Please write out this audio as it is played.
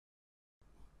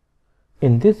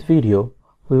In this video,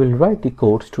 we will write the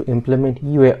codes to implement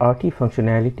UART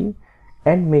functionality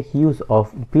and make use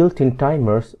of built-in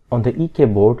timers on the EK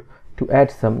board to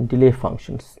add some delay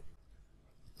functions.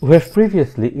 We have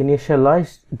previously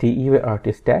initialized the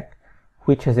UART stack,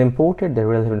 which has imported the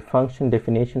relevant function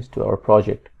definitions to our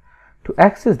project. To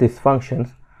access these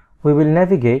functions, we will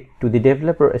navigate to the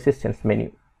Developer Assistance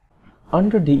menu.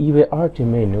 Under the UART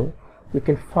menu, we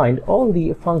can find all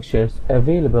the functions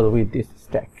available with this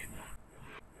stack.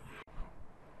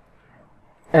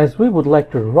 As we would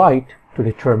like to write to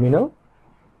the terminal,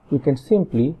 we can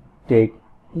simply take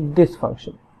this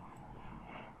function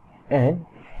and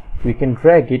we can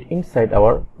drag it inside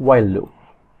our while loop.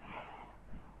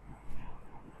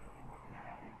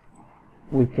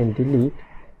 We can delete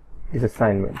this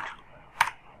assignment.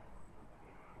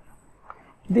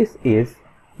 This is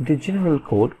the general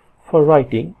code for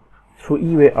writing through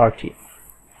UART.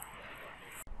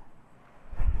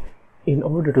 In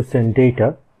order to send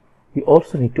data, we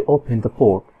also need to open the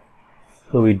port.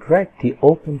 So we drag the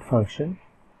open function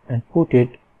and put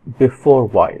it before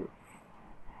while.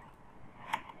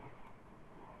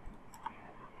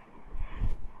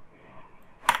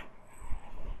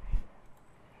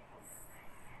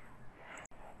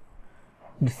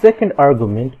 The second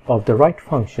argument of the write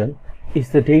function is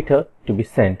the data to be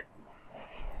sent.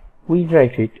 We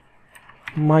write it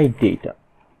my data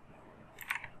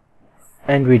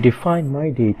and we define my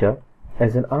data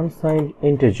as an unsigned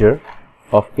integer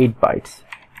of 8 bytes.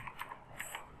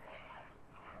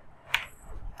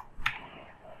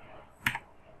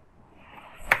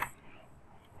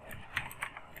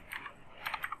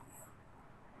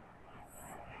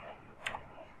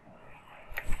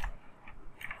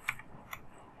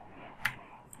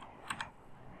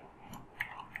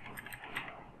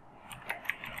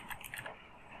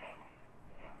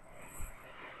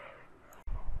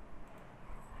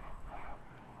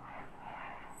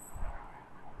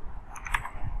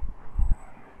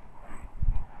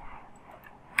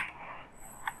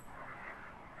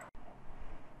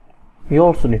 We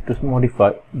also need to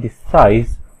modify the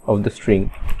size of the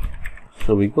string.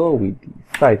 So we go with the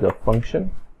size of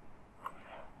function.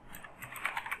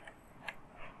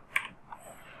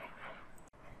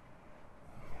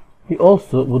 We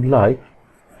also would like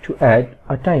to add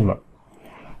a timer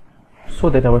so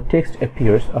that our text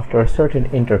appears after a certain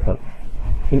interval.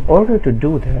 In order to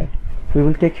do that, we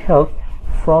will take help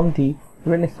from the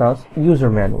Renaissance user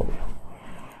manual.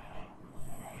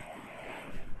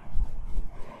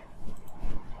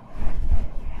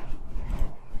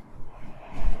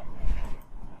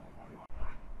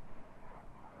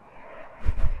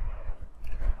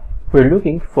 We're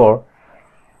looking for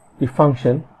the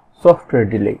function software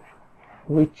delay,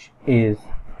 which is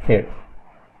here.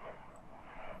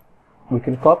 We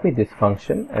can copy this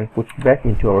function and put it back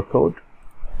into our code.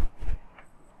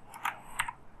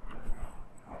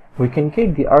 We can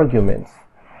get the arguments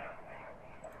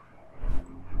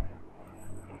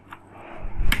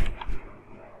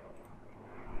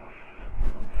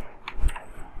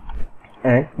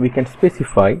and we can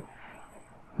specify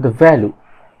the value.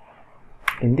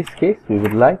 In this case, we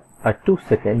would like a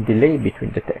 2-second delay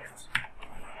between the texts.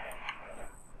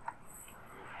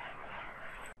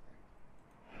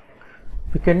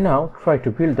 We can now try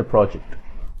to build the project.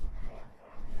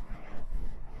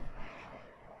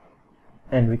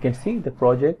 And we can see the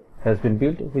project has been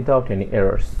built without any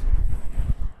errors.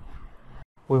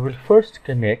 We will first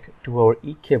connect to our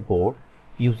EK board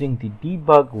using the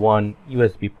debug1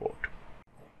 USB port.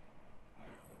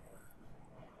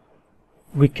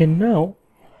 We can now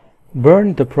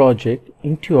burn the project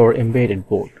into our embedded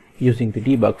board using the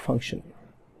debug function.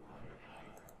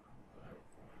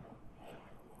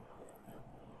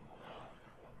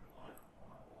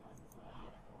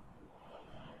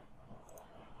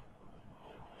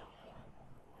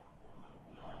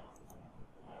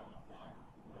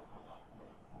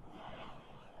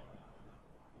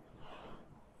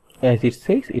 As it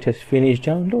says it has finished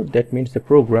download, that means the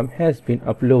program has been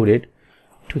uploaded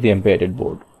to the embedded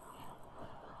board.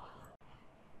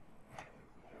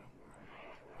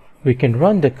 We can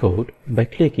run the code by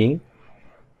clicking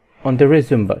on the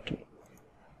resume button.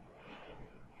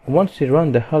 Once we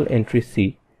run the hull entry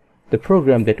C, the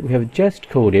program that we have just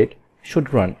coded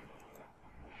should run.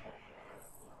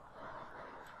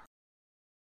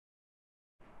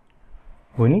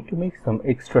 We need to make some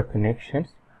extra connections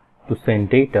to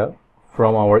send data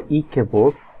from our EK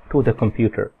board to the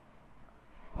computer.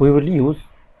 We will use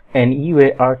an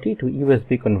UART to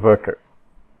USB converter.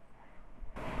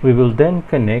 We will then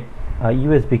connect a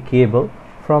USB cable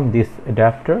from this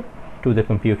adapter to the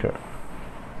computer.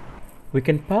 We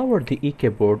can power the EK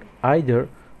board either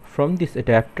from this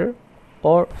adapter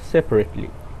or separately.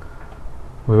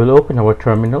 We will open our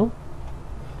terminal,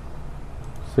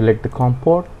 select the COM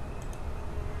port,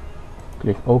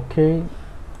 click OK,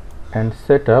 and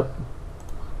set up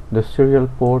the serial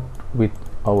port with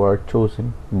our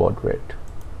chosen baud rate.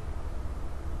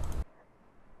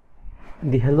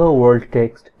 The Hello World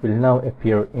text will now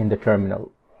appear in the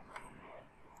terminal.